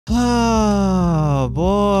Boys.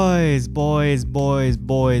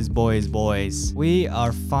 We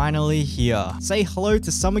are finally here. Say hello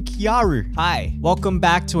to Summer Kyaru. Hi, welcome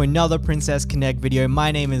back to another Princess Connect video.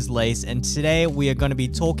 My name is Lace, and today we are going to be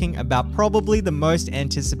talking about probably the most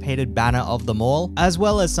anticipated banner of them all, as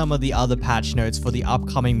well as some of the other patch notes for the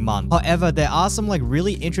upcoming month. However, there are some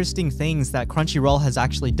really interesting things that Crunchyroll has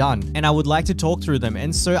actually done, and I would like to talk through them.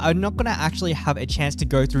 And so I'm not going to actually have a chance to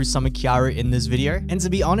go through Summer Kyaru in this video. And to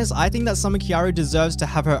be honest, I think that Summer Kyaru deserves to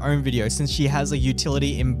have her own video since she has a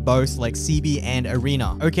utility in both CB and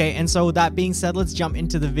Arena. Okay, and so with that being said, let's jump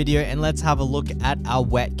into the video and let's have a look at our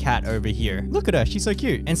wet cat over here. Look at her, she's so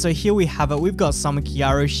cute. And so here we have it. We've got Summer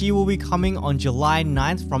Kyaru. She will be coming on July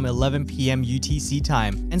 9th from 11 p.m. UTC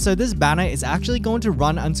time. And so this banner is actually going to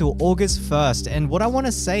run until August 1st. And what I want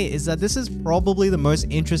to say is that this is probably the most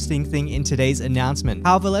interesting thing in today's announcement.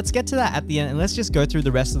 However, let's get to that at the end and let's just go through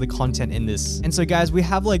the rest of the content in this. And so guys, we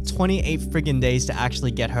have 28 friggin' days to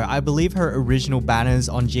actually get her. I believe her original banners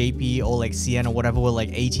on JP or CN or whatever were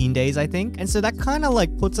 18 days, I think. And so that kind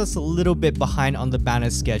of puts us a little bit behind on the banner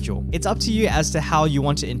schedule. It's up to you as to how you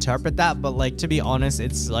want to interpret that, but to be honest,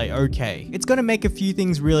 it's okay. It's gonna make a few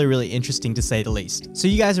things really interesting to say the least. So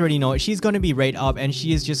you guys already know it. She's gonna be rate up and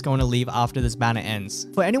she is just going to leave after this banner ends.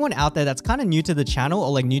 For anyone out there that's kind of new to the channel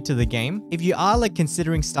or new to the game, if you are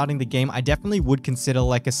considering starting the game, I definitely would consider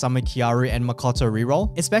a Summer Kyaru and Makoto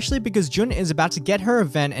reroll, especially because Jun is about to get her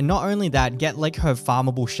event, and not only that, get her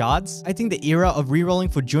farmable shards. I think the era of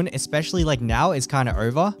rerolling for Jun, especially now, is kind of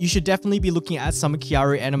over. You should definitely be looking at Summer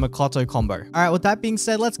Kyaru and a Makoto combo. Alright, with that being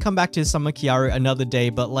said, let's come back to Summer Kyaru another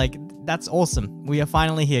day, but that's awesome. We are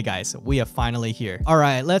finally here, guys. We are finally here.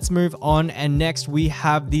 Alright, let's move on, and next we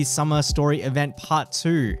have the Summer Story Event Part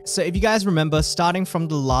 2. So if you guys remember, starting from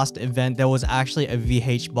the last event, there was actually a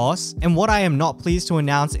VH boss, and what I am not pleased to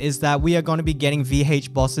announce is that we are going to be getting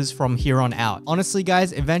VH bosses from here on out. Honestly,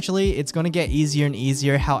 guys, eventually it's going to get easier and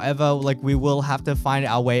easier. However, we will have to find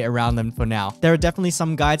our way around them for now. There are definitely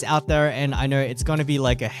some guides out there, and I know it's going to be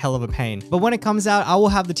a hell of a pain. But when it comes out, I will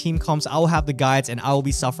have the team comps, I will have the guides, and I will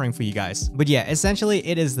be suffering for you guys. But yeah, essentially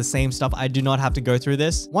it is the same stuff. I do not have to go through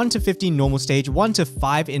this. 1 to 15 normal stage, 1 to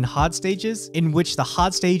 5 in hard stages, in which the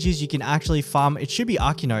hard stages you can actually farm. It should be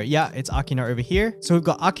Akino. Yeah, it's Akino over here. So we've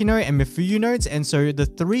got Akino and Mifuyu nodes, and so the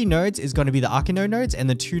 3 nodes is going to be the Akino nodes, and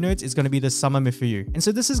the 2 nodes is going to be the Summer Mifuyu. And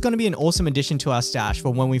so this is going to be an awesome addition to our stash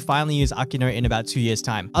for when we finally use Akino in about 2 years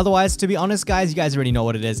time. Otherwise, to be honest, guys, you guys already know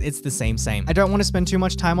what it is. It's the same. I don't want to spend too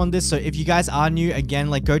much time on this, so if you guys are new, again,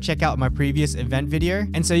 go check out my previous event video,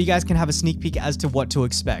 and so you guys can have a sneak peek as to what to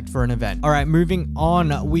expect for an event. All right, moving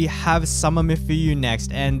on, we have Summer Mifuyu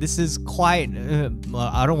next, and this is quite,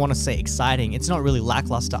 I don't want to say exciting. It's not really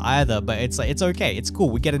lackluster either, but it's okay. It's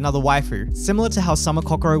cool. We get another waifu. Similar to how Summer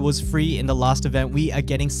Kokoro was free in the last event, we are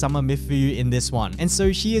getting Summer Mifuyu in this one. And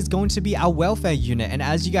so she is going to be our welfare unit, and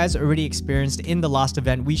as you guys already experienced in the last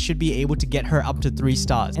event, we should be able to get her up to 3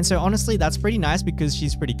 stars. And so honestly, that's pretty nice because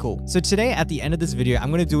she's pretty cool. So today at the end of this video, I'm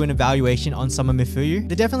going to do an evaluation on Summer Mifuyu.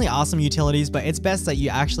 There definitely are some utilities, but it's best that you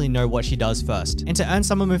actually know what she does first. And to earn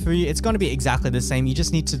Summer Mifuyu, it's going to be exactly the same. You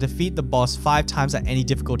just need to defeat the boss 5 times at any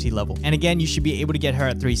difficulty level. And again, you should be able to get her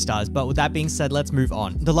at 3 stars. But with that being said, let's move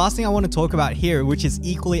on. The last thing I want to talk about here, which is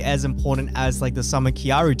equally as important as the Summer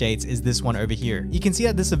Kyaru dates, is this one over here. You can see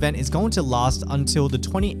that this event is going to last until the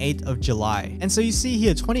 28th of July. And so you see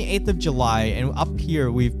here, 28th of July, and up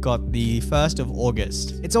here we've got the 1st of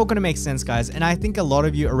August. It's all going to make sense, guys. And I think a lot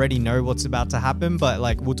of you already know what's about to happen, but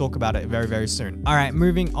we'll talk about it very soon. All right,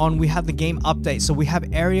 moving on, we have the game update. So we have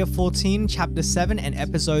Area 14, Chapter 7, and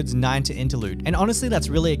Episodes 9 to Interlude. And honestly, that's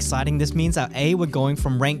really exciting. This means that we're going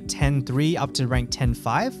from rank 10-3 up to rank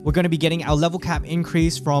 10-5. We're going to be getting our level cap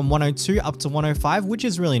increase from 102 up to 105, which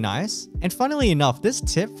is really nice. And funnily enough, this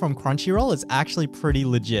tip from Crunchyroll is actually pretty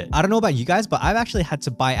legit. I don't know about you guys, but I've actually had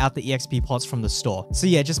to buy out the EXP pots from the store. So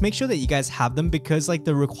yeah, just make sure that you guys have them, because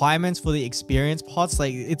the requirements for the experience pots,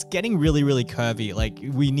 it's getting really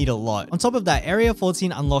curvy. We need a lot. On top of that, Area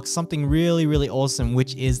 14 unlocks something really awesome,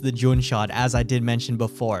 which is the Jun shard, as I did mention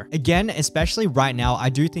before. Again, especially right now, I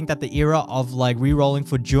do think that the era of rerolling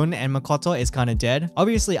for Jun and Makoto is kind of dead.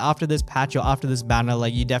 Obviously, after this patch or after this banner,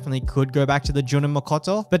 you definitely could go back to the Jun and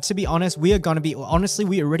Makoto, but to be honest, honest, we are going to be, honestly,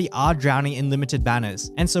 we already are drowning in limited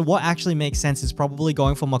banners. And so what actually makes sense is probably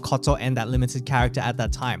going for Makoto and that limited character at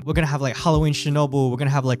that time. We're going to have like Halloween Shinobu, we're going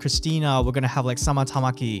to have like Christina, we're going to have like Sama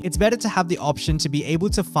Tamaki. It's better to have the option to be able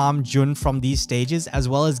to farm Jun from these stages as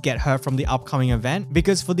well as get her from the upcoming event,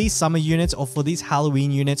 because for these summer units or for these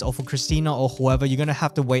Halloween units or for Christina or whoever, you're going to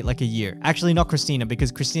have to wait like a year. Actually, not Christina,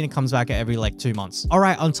 because Christina comes back every like 2 months. All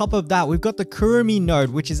right, on top of that, we've got the Kurumi node,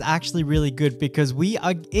 which is actually really good because we're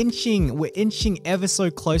inching ever so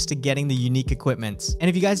close to getting the unique equipment. And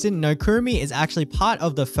if you guys didn't know, Kurumi is actually part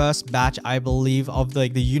of the first batch, I believe, of the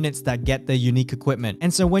units that get the unique equipment.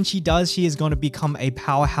 And so when she does, she is going to become a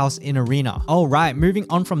powerhouse in arena. All right, moving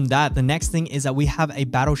on from that, the next thing is that we have a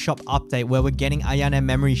battle shop update where we're getting Ayane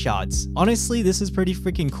memory shards. Honestly, this is pretty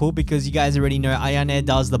freaking cool because you guys already know Ayane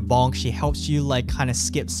does the bonk. She helps you like kind of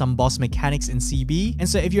skip some boss mechanics in CB. And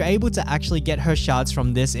so if you're able to actually get her shards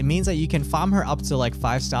from this, it means that you can farm her up to like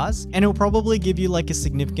 5 stars and it'll probably give you like a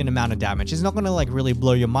significant amount of damage. It's not going to like really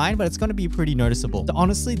blow your mind, but it's going to be pretty noticeable. So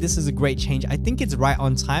honestly, this is a great change. I think it's right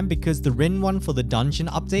on time because the Rin one for the dungeon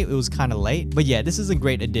update, it was kind of late. But yeah, this is a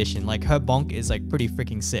great addition. Like her bonk is like pretty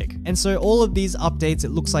freaking sick. And so all of these updates, it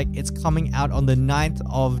looks like it's coming out on the 9th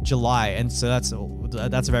of July. And so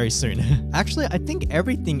that's very soon. Actually, I think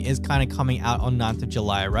everything is kind of coming out on 9th of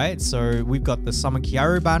July, right? So we've got the Summer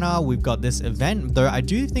Kyaru banner, we've got this event, though I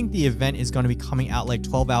do think the event is going to be coming out like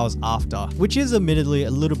 12 hours after, which is admittedly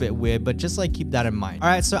a little bit weird, but just like keep that in mind. All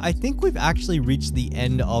right, so I think we've actually reached the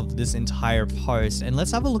end of this entire post, and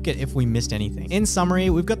let's have a look at if we missed anything. In summary,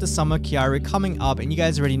 we've got the Summer Kyaru coming up, and you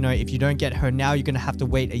guys already know if you don't get her now, you're going to have to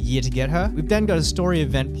wait a year to get her. We've then got a story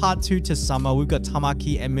event, part 2 to Summer. We've got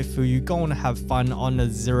Tamaki and Mifuyu going to have fun on a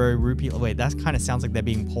 0 rupee. Wait, that kind of sounds like they're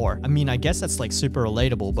being poor. I mean, I guess that's like super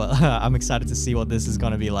relatable, but I'm excited to see what this is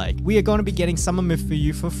going to be like. We are going to be getting Summer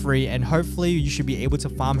Mifuyu for free, and hopefully you should be able to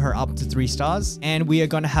farm her up to 3 stars. And we are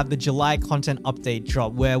going to have the July content update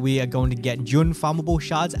drop where we are going to get Jun farmable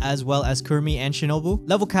shards as well as Kurumi and Shinobu.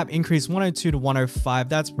 Level cap increase 102 to 105.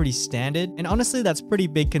 That's pretty standard. And honestly, that's pretty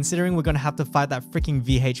big considering we're going to have to fight that freaking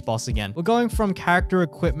VH boss again. We're going from character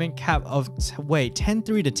equipment cap of, wait,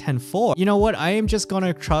 10.3 to 10.4. You know what? I am just going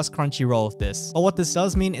to trust Crunchyroll with this. But what this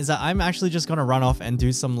does mean is that I'm actually just going to run off and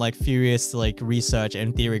do some like furious like research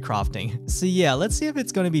and theory crafting. So yeah, let's see if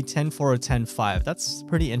it's going to be 10.4 or 10.5. That's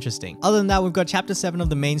pretty interesting. Other than that, we've got chapter 7 of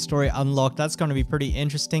the main story unlocked. That's going to be pretty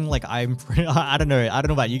interesting. Like I don't know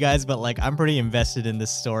about you guys, but like I'm pretty invested in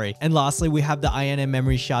this story. And lastly, we have the Ayane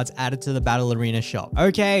memory shards added to the battle arena shop.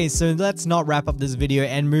 Okay, so let's not wrap up this video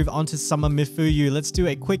and move on to Summer Mifuyu. Let's do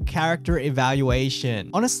a quick character evaluation.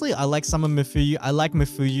 Honestly, I like Summer Mifuyu. I like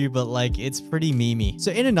Mifuyu, but like it's pretty memey.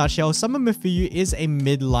 So in a nutshell, Summer Mifuyu is a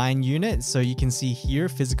mid-line unit. So you can see here,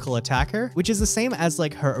 physical attacker, which is the same as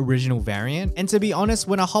like her original variant. And to be honest,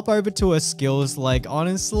 when I hop over to her skills, like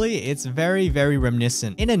honestly, it's very, very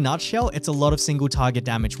reminiscent. In a nutshell, it's a lot of single target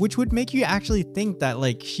damage, which would make you actually think that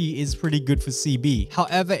like she is pretty good for CB.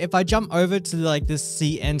 However, if I jump over to like this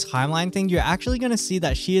CN timeline thing, you're actually going to see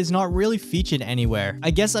that she is not really featured anywhere.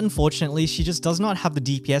 I guess unfortunately, she just does not have the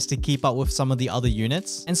DPS to keep up with some of the other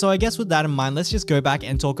units. And so I guess with that in mind, let's just go back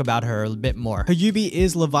and talk about her a bit more. Her Yubi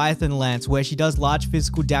is Leviathan Lance, where she does large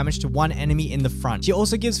physical damage to one enemy in the front. She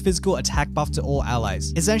also gives physical attack buff to all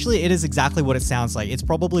allies. Essentially, it is exactly what it sounds like. It's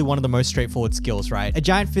probably one of the most straightforward skills, right? A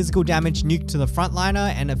giant physical damage nuke to the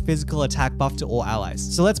frontliner and a physical attack buff to all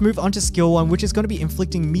allies. So let's move on to skill 1, which is going to be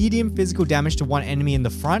inflicting medium physical damage to one enemy in the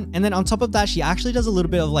front. And then on top of that, she actually does a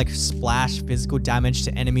little bit of like splash physical damage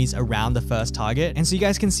to enemies around the first target. And so you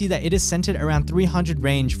guys can see that it is centered around 300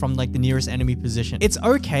 range from like the nearest enemy position. It's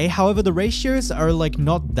okay. However, the ratios are like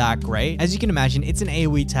not that great. As you can imagine, it's an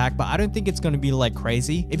AoE attack, but I don't think it's going to be like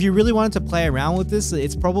crazy. If you really wanted to play around with this,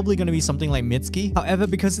 it's probably going to be something like Mitsuki. However,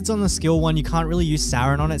 because it's on the skill 1, you can't really use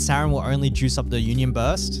Saren on it. Saren will only juice up the Union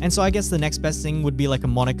Burst. And so I guess the next best thing would be like a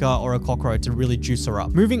Monica or a Kokoro to really juice her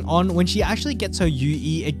up. Moving on, when she actually gets her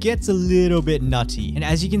UE, it gets a little bit nutty. And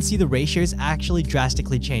as you can see, the ratios actually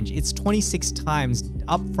drastically change. It's 26 times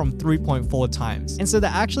up from 3.4 times. And so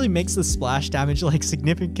that actually makes the splash damage like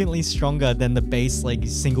significantly stronger than the base like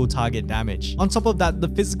single target damage. On top of that, the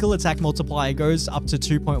physical attack multiplier goes up to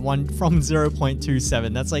 2.1 from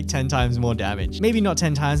 0.27. That's like 10 times more damage. Maybe not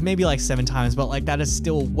 10 times, maybe like 7 times, but like that is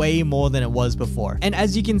still way more than it was before. And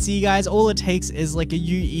as you can see, guys, all it takes is like a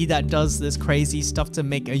UE that does this crazy stuff to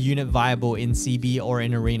make a unit viable in CB or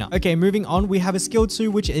in arena. Okay, moving on, we have a skill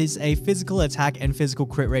 2, which is a physical attack and physical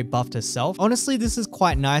crit rate buff to self. Honestly, this is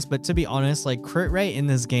quite nice, but to be honest, like crit rate in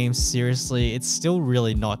this game, seriously, it's still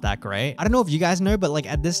really not that great. I don't know if you guys know, but like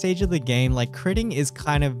at this stage of the game, like critting is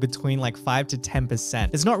kind of between like 5 to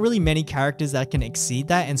 10%. There's not really many characters that can exceed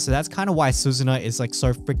that, and so that's kind of why Suzuna is like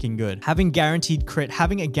so freaking good. Having guaranteed crit,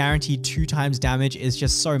 having a guaranteed 2 times damage is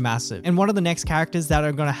just so massive. And one of the next characters that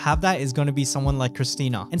are going to have that is going to be someone like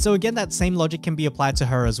Christina. And so again, that same logic can be applied to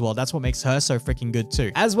her as well. That's what makes her so freaking good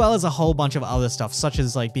too. As well as a whole bunch of other stuff, such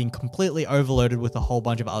as like being completely overloaded with a whole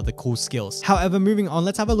bunch of other cool skills. However, moving on,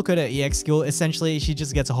 let's have a look at her EX skill. Essentially, she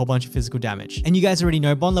just gets a whole bunch of physical damage. And you guys already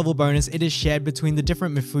know, bond level bonus, it is shared between the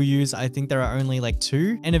different Mifuyus. I think there are only like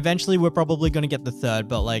 2. And eventually we're probably going to get the 3rd,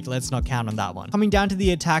 but like, let's not count on that one. Coming down to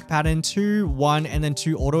the attack pattern, 2, 1, and then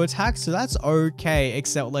 2 auto attacks. So that's okay,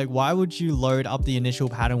 except like, why would you load up the initial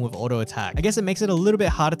pattern with auto attack? I guess it makes it a little bit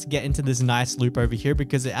harder to get into this nice loop over here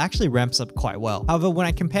because it actually ramps up quite well. However, when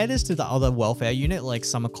I compare this to the other welfare unit like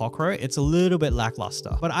Summer Kokoro, it's a little bit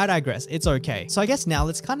lackluster, but I digress. It's okay. So I guess now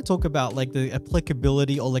let's kind of talk about like the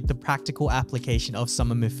applicability or like the practical application of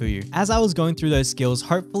Summer Mifuyu. As I was going through those skills,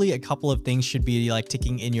 hopefully a couple of things should be like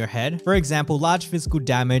ticking in your head. For example, large physical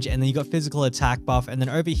damage, and then you got physical attack buff, and then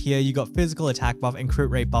over here you got physical attack buff and crit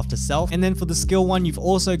rate buff to self. And then for the skill 1, you've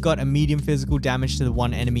also got a medium physical damage to the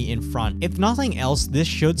one enemy in front. If nothing else, this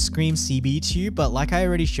should scream CB to you, but like I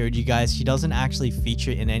already showed you guys, she doesn't actually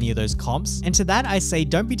feature in any of those comps. And to that I say,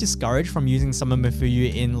 don't be discouraged from using Summer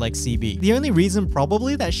Mifuyu in like CB. The only reason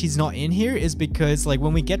probably that she's not in here is because like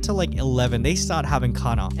when we get to like 11, they start having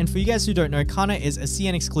Kana. And for you guys who don't know, Kana is a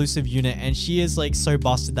CN exclusive unit, and she is like so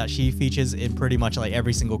busted that she features in pretty much like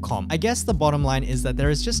every single comp. I guess the bottom line is that there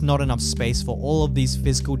is just not enough space for all of these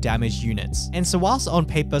physical damage units. And so whilst on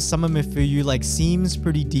paper Summer Mifuyu like seems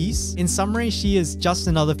pretty decent, in summary she is just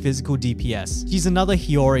another physical DPS. She's another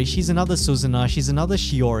Hiyori, she's another Suzuna, she's another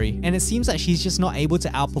Shiori, and it seems that she's just not able to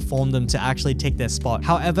outperform them to actually take their spot.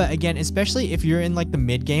 However, again, especially if you're in like the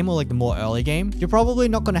mid game or like the more early game, you're probably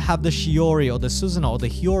not going to have the Shiori or the Suzuna or the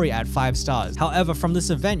Hiyori at 5 stars. However, from this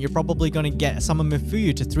event, you're probably going to get Summer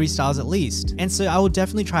Mifuyu to 3 stars at least. And so I will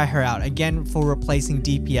definitely try her out again for replacing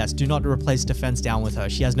DPS. Do not replace defense down with her.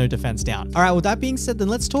 She has no defense down. All right, with that being said, then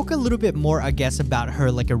let's talk a little bit more, I guess, about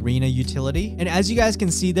her like arena utility. And as you guys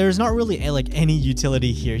can see, there's not really like any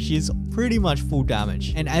utility here. She's pretty much full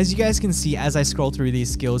damage. And as you guys can see, as I scroll through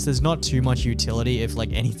these skills, there's not too much utility, if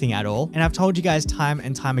like anything at all. And I've told you guys time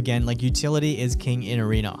and time again, like utility is king in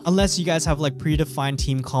arena. Unless you guys have like predefined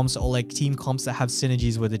team comps or like team comps that have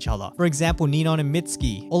synergies with each other. For example, Ninon and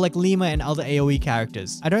Mitsuki, or like Lima and other AoE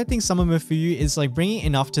characters. I don't think Summer Mifuyu is like bringing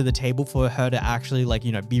enough to the table for her to actually like,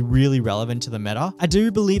 you know, be really relevant to the meta. I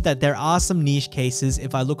do believe that there are some niche cases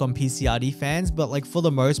if I look on PCRD fans, but like for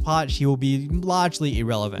the most part, she will be largely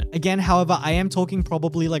irrelevant. Again, however, I am talking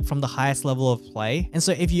probably like from the highest level of play. And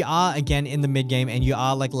so if you are again in the mid game and you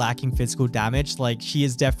are like lacking physical damage, like she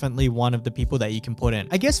is definitely one of the people that you can put in.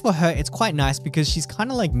 I guess for her, it's quite nice because she's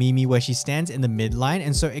kind of like Mimi where she stands in the mid line,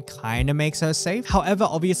 and so it kind of makes her safe. However,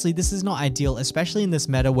 obviously this is not ideal, especially in this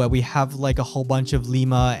meta where we have like a whole bunch of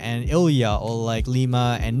Lima and Ilya, or like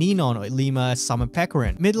Lima and Ninon, or Lima, Summer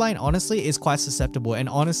Pecorin. Mid line honestly is quite susceptible, and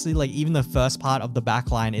honestly like even the first part of the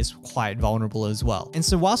back line is quite vulnerable as well. And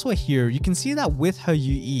so whilst we're here, you can see that with her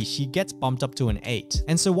UE, she gets bumped up to an 8.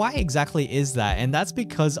 And so why exactly is that? And that's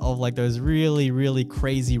because of like those really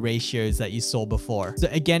crazy ratios that you saw before. So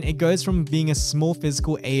again, it goes from being a small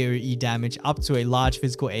physical AoE damage up to a large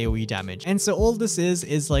physical AoE damage. And so all this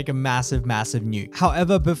is like a massive nuke.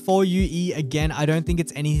 However, before UE, again, I don't think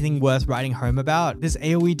it's anything worth writing home about. This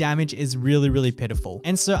AoE damage is really pitiful.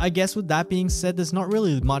 And so I guess with that being said, there's not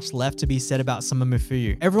really much left to be said about Summer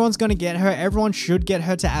Mifuyu. Everyone's gonna get her. Everyone should get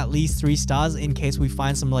her to at least 3 stars in case we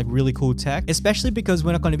find some like really cool tech, especially because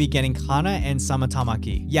we're not going to be getting Kana and Summer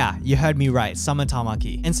Tamaki. Yeah, you heard me right, Summer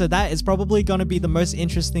Tamaki. And so that is probably going to be the most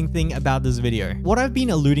interesting thing about this video. What I've been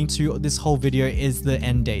alluding to this whole video is the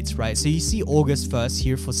end dates, right? So you see August 1st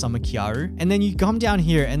here for Summer Kyaru, and then you come down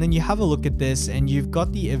here and then you have a look at this and you've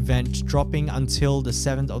got the event dropping until the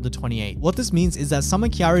 7th of the 28th. What this means is that Summer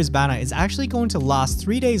Kyaru's banner is actually going to last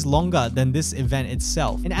 3 days longer than this event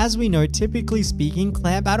itself. And as we know, typically speaking,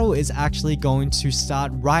 clan battle is actually going to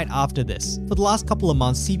start right after this. For the last couple of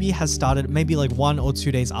months, CB has started maybe like 1 or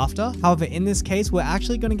 2 days after. However, in this case, we're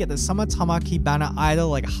actually going to get the Summer Tamaki banner either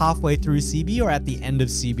like halfway through CB or at the end of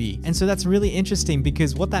CB. And so that's really interesting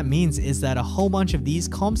because what that means is that a whole bunch of these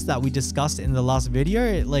comps that we discussed in the last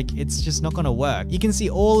video, like it's just not going to work. You can see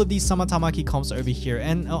all of these Summer Tamaki comps over here,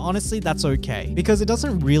 and honestly, that's okay because it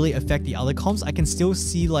doesn't really affect the other comps. I can still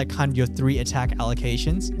see like kind of your 3 attack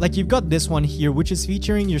allocations. Like you've got this one here, which is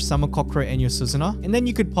featuring your Summer Kokoro and your Suzuna. And then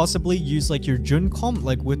you could possibly use like your Jun comp,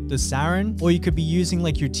 like with the Saren, or you could be using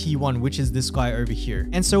like your T1, which is this guy over here.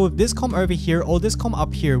 And so with this comp over here, or this comp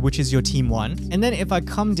up here, which is your team 1. And then if I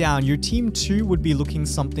come down, your team 2 would be looking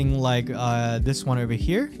something like this one over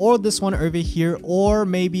here, or this one over here, or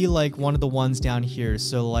maybe like one of the ones down here.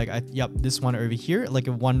 So like, yep, this one over here, like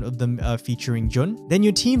one of them featuring Jun. Then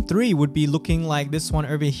your team 3 would be looking like this one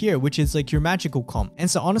over here, which is like your magical comp. And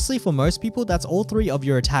so honestly, for most people, that's all 3 of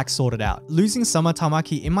your attacks sorted out. Losing Summer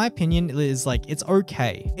Tamaki, in my opinion, is like, it's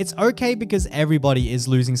okay. It's okay because everybody is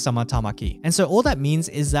losing Summer Tamaki. And so all that means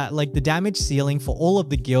is that like the damage ceiling for all of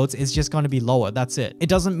the guilds is just going to be lower. That's it. It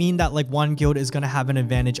doesn't mean that like one guild is going to have an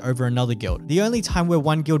advantage over another guild. The only time where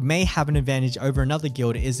one guild may have an advantage over another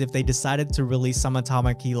guild is if they decided to release Summer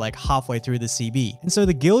Tamaki like halfway through the CB. And so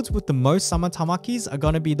the guilds with the most Summer Tamakis are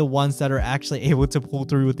going to be the ones that are actually able to pull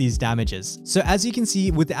through with these damages. So as you can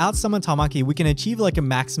see, without Summer Tamaki, we can achieve like a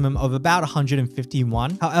maximum of about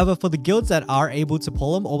 151. However, for the guilds that are able to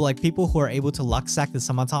pull them, or like people who are able to luck sack the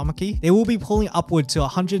Summer Tamaki, they will be pulling upward to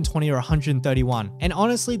 120 or 131. And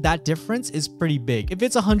honestly, that difference is pretty big. If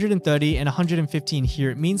it's 130 and 115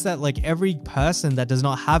 here, it means that like every person that does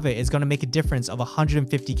not have it is going to make a difference of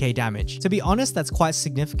 150k damage. To be honest, that's quite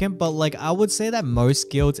significant, but like I would say that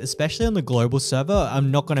most guilds, especially on the global server, are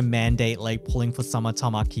not going to mandate like pulling for Summer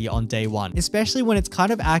Tamaki on day 1, especially when it's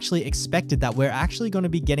kind of actually expected that we're actually going to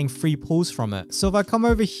be getting free pulls from it. So if I come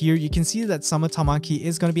over here, you can see that Summer Tamaki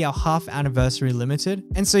is going to be our half anniversary limited.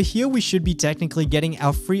 And so here we should be technically getting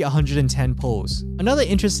our free 110 pulls. Another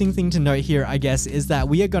interesting thing to note here, I guess, is that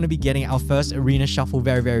we are going to be getting our first arena shuffle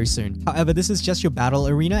very, very soon. However, this is just your battle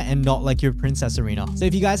arena and not like your princess arena. So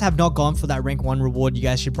if you guys have not gone for that rank 1 reward, you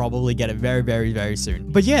guys should probably get it very, very, very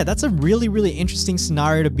soon. But yeah, that's a really, really interesting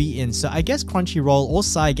scenario to be in. So I guess Crunchyroll or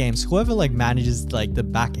Cygames, whoever like manages like the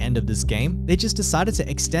back end of this game, they just decided to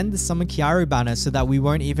extend the Summer Kyaru banner so that we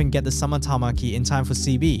won't even get the Summer Tamaki in time for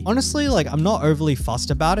CB. Honestly, like I'm not overly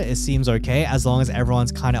fussed about it. It seems okay as long as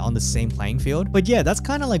everyone's kind of on the same playing field. But yeah, that's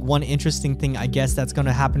kind of like one interesting thing I guess that's going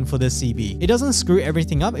to happen for this CB. It doesn't screw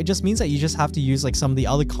everything up. It just means that you just have to use like some of the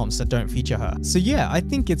other comps that don't feature her. So yeah, I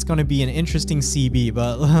think it's going to be an interesting CB,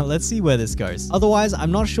 but let's see where this goes. Otherwise,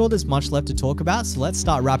 I'm not sure there's much left to talk about, so let's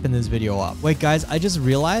start wrapping this video up. Wait guys, I just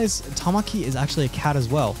realized Tamaki is actually a cat as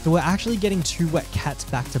well. So we're actually getting 2 wet cats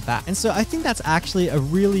back to back. And so I think that's actually a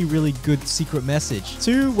really, really good secret message.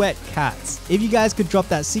 2 wet cats. If you guys could drop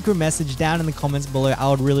that secret message down in the comments below, I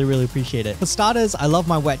would really, really appreciate it. For starters, I love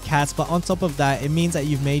my wet cats, but on top of that, it means that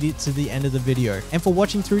you've made it to the end of the video. And for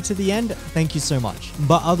watching through to the end, thank you so much.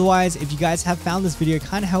 But otherwise, if you guys have found this video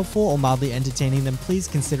kind of helpful or mildly entertaining, then please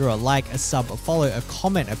consider a like, a sub, a follow, a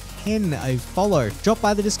comment, a pin, a follow. Drop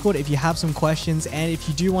by the Discord if you have some questions, and if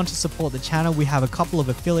you do want to support the channel, we have a couple of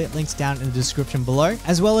affiliate links down in the description below,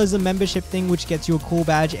 as well as a membership thing which gets you a cool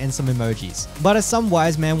badge and some emojis. But as some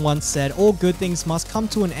wise man once said, all good things must come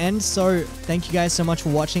to an end, so thank you guys so much for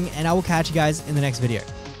watching, and I will catch you guys in the next video.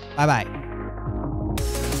 Bye bye.